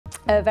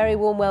A very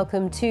warm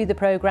welcome to the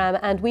programme,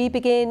 and we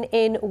begin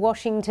in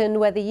Washington,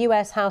 where the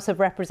US House of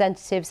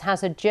Representatives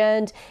has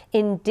adjourned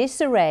in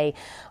disarray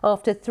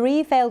after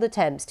 3 failed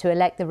attempts to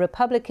elect the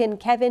Republican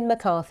Kevin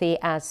McCarthy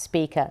as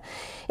Speaker.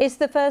 It's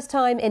the first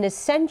time in a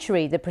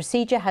century the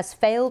procedure has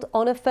failed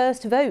on a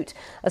first vote.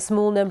 A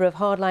small number of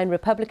hardline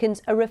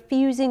Republicans are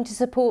refusing to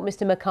support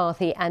Mr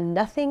McCarthy, and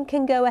nothing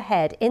can go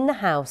ahead in the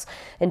House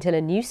until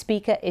a new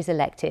Speaker is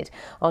elected.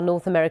 Our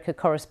North America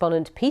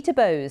correspondent Peter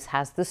Bowes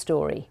has the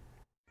story.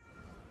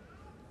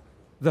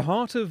 The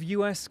heart of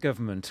US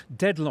government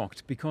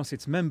deadlocked because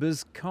its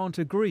members can't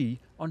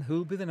agree on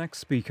who'll be the next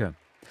Speaker.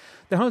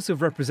 The House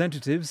of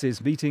Representatives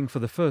is meeting for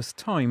the first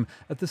time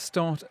at the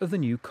start of the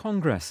new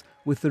Congress,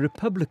 with the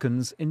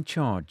Republicans in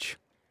charge.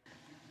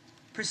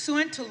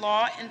 Pursuant to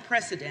law and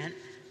precedent,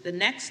 the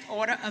next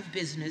order of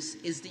business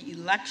is the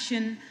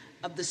election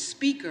of the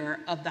Speaker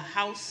of the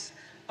House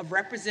of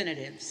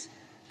Representatives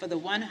for the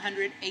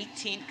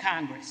 118th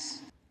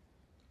Congress.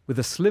 With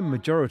a slim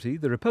majority,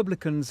 the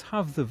Republicans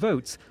have the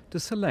votes to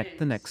select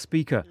the next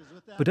Speaker,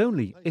 but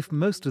only if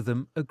most of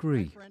them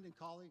agree.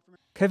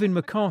 Kevin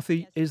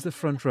McCarthy is the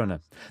frontrunner.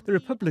 The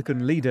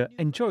Republican leader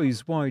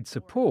enjoys wide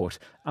support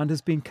and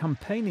has been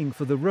campaigning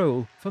for the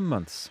role for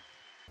months.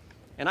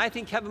 And I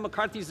think Kevin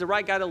McCarthy is the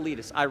right guy to lead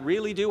us. I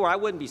really do, or I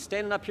wouldn't be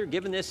standing up here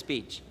giving this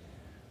speech.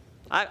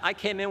 I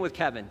came in with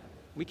Kevin.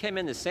 We came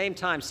in the same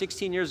time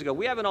 16 years ago.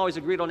 We haven't always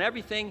agreed on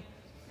everything,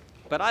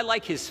 but I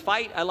like his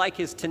fight, I like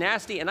his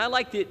tenacity, and I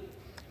like it.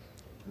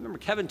 I remember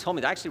Kevin told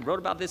me, I actually wrote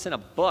about this in a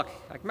book.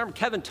 I remember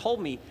Kevin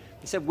told me,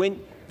 he said, when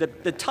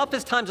the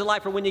toughest times in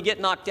life are when you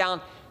get knocked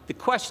down, the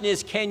question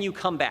is, can you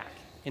come back?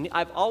 And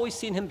I've always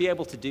seen him be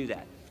able to do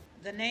that.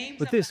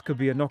 But this could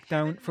be a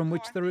knockdown from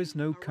which there is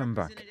no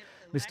comeback.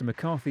 Mr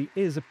McCarthy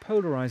is a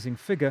polarising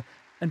figure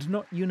and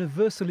not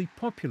universally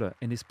popular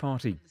in his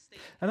party.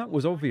 And that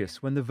was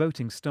obvious when the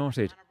voting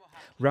started.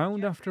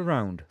 Round after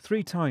round,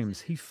 3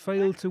 times, he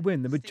failed to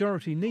win the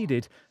majority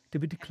needed to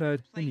be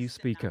declared the new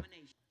Speaker.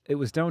 It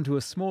was down to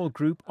a small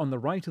group on the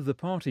right of the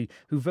party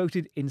who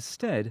voted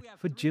instead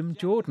for Jim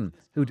Jordan,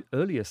 who'd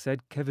earlier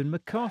said Kevin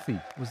McCarthy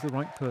was the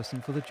right person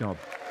for the job.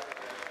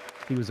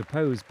 He was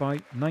opposed by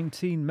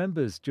 19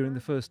 members during the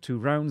first 2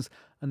 rounds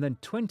and then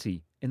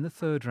 20 in the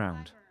 3rd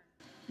round.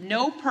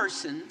 No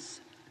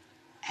persons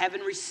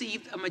having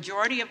received a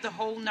majority of the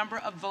whole number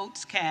of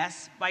votes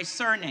cast by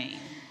surname,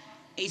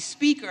 a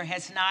Speaker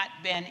has not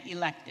been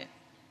elected.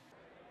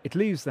 It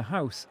leaves the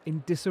House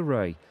in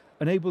disarray,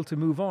 unable to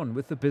move on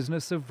with the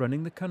business of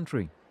running the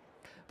country.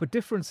 But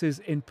differences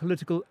in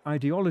political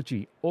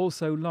ideology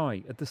also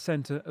lie at the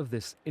centre of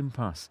this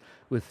impasse,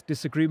 with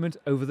disagreement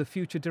over the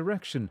future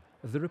direction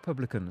of the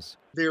Republicans.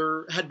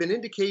 There had been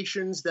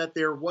indications that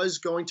there was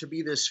going to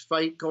be this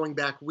fight going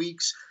back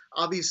weeks.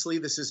 Obviously,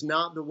 this is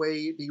not the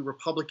way the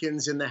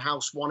Republicans in the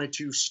House wanted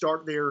to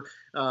start their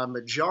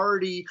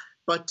majority.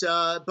 But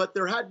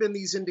there had been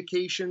these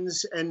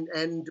indications,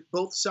 and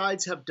both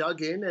sides have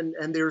dug in,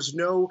 and there's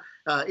no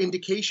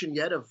indication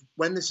yet of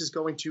when this is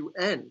going to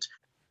end.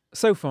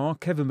 So far,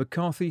 Kevin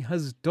McCarthy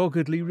has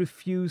doggedly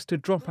refused to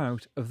drop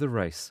out of the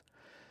race.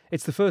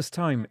 It's the first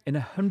time in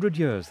 100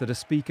 years that a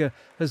Speaker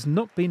has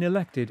not been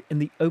elected in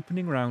the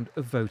opening round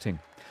of voting.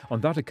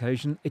 On that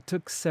occasion, it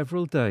took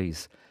several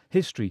days.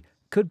 History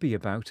could be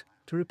about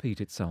to repeat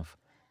itself.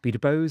 Peter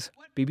Bowes,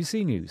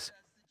 BBC News.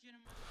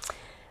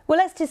 Well,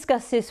 let's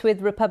discuss this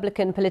with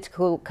Republican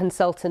political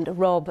consultant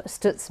Rob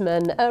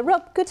Stutzman.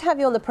 Rob, good to have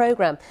you on the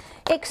programme.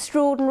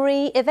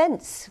 Extraordinary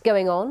events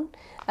going on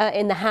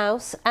in the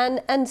House,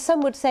 and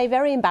some would say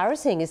very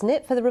embarrassing, isn't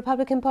it, for the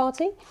Republican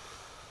Party?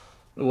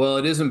 Well,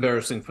 it is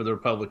embarrassing for the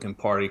Republican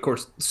Party. Of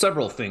course,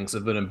 several things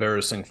have been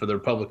embarrassing for the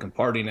Republican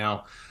Party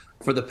now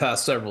for the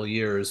past several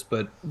years.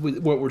 But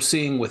what we're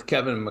seeing with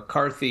Kevin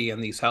McCarthy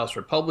and these House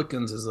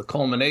Republicans is the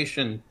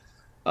culmination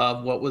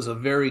of what was a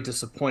very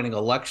disappointing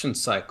election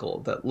cycle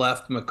that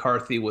left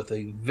McCarthy with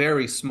a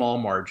very small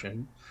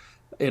margin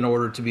in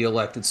order to be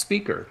elected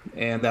Speaker.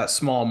 And that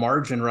small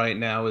margin right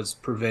now is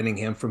preventing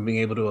him from being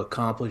able to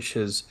accomplish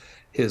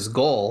his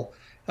goal.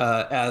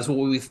 As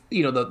we,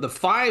 the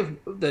 5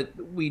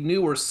 that we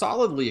knew were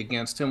solidly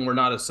against him were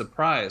not a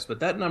surprise. But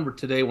that number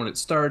today, when it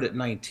started at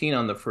 19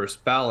 on the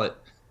first ballot,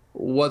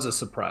 was a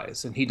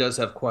surprise. And he does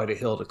have quite a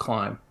hill to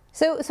climb.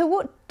 So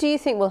what do you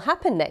think will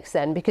happen next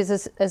then?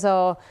 Because as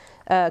our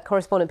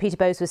correspondent Peter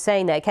Bowes was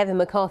saying there, Kevin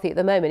McCarthy at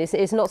the moment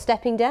is not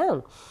stepping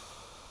down.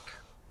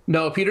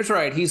 No, Peter's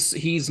right.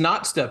 He's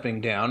not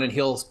stepping down, and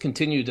he'll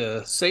continue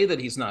to say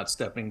that he's not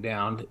stepping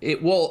down.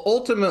 It will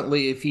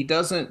ultimately, if he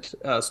doesn't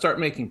start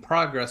making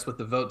progress with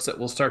the votes that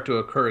will start to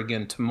occur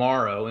again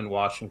tomorrow in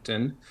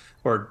Washington,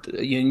 or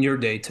in your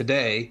day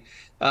today,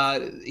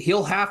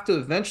 he'll have to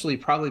eventually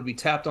probably be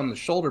tapped on the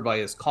shoulder by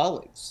his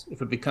colleagues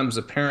if it becomes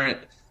apparent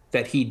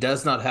that he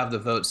does not have the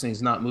votes and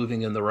he's not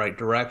moving in the right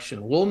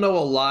direction. We'll know a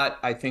lot,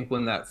 I think,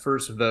 when that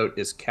first vote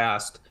is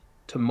cast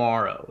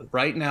tomorrow.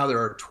 Right now, there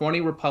are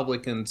 20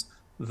 Republicans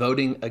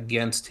voting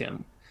against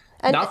him.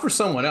 Not for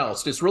someone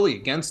else, it's really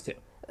against him.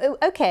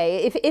 OK,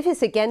 if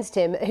it's against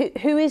him,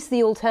 who is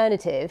the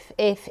alternative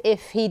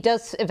if he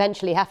does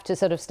eventually have to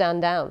sort of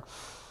stand down?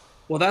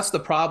 Well, that's the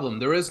problem.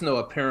 There is no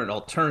apparent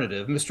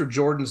alternative. Mr.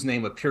 Jordan's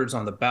name appears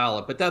on the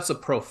ballot, but that's a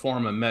pro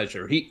forma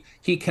measure.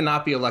 He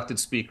cannot be elected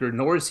speaker,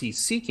 nor is he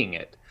seeking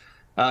it.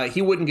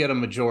 He wouldn't get a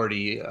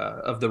majority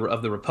of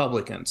the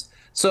Republicans.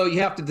 So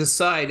you have to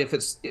decide if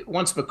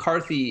once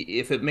McCarthy,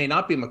 if it may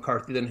not be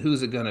McCarthy, then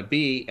who's it going to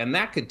be? And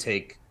that could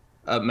take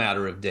a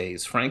matter of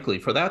days, frankly,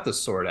 for that to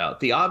sort out.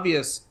 The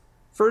obvious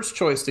first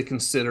choice to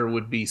consider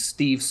would be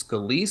Steve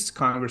Scalise,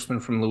 congressman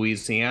from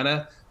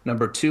Louisiana,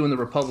 number 2 in the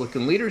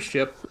Republican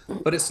leadership,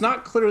 but it's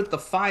not clear that the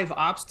 5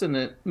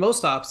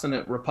 most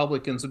obstinate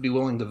Republicans would be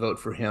willing to vote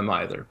for him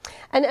either.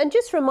 And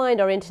just remind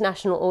our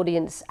international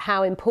audience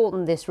how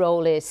important this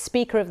role is,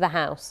 Speaker of the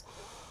House.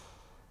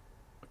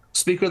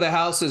 Speaker of the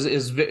House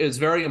is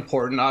very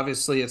important.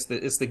 Obviously, it's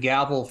the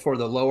gavel for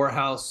the lower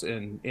house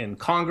in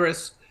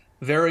Congress.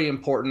 Very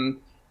important.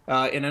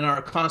 And in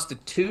our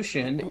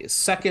Constitution,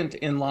 second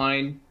in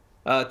line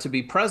to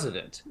be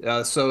president.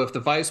 So if the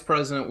vice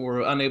president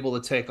were unable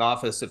to take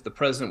office, if the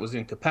president was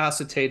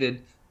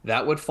incapacitated,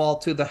 that would fall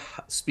to the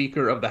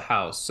Speaker of the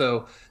House.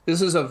 So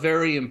this is a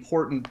very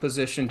important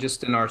position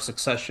just in our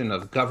succession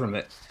of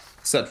government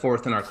set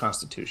forth in our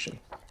Constitution.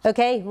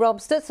 OK, Rob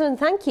Stutzman,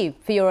 thank you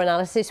for your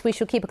analysis. We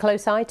shall keep a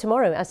close eye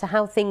tomorrow as to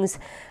how things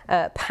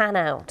pan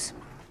out.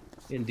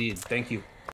 Indeed. Thank you.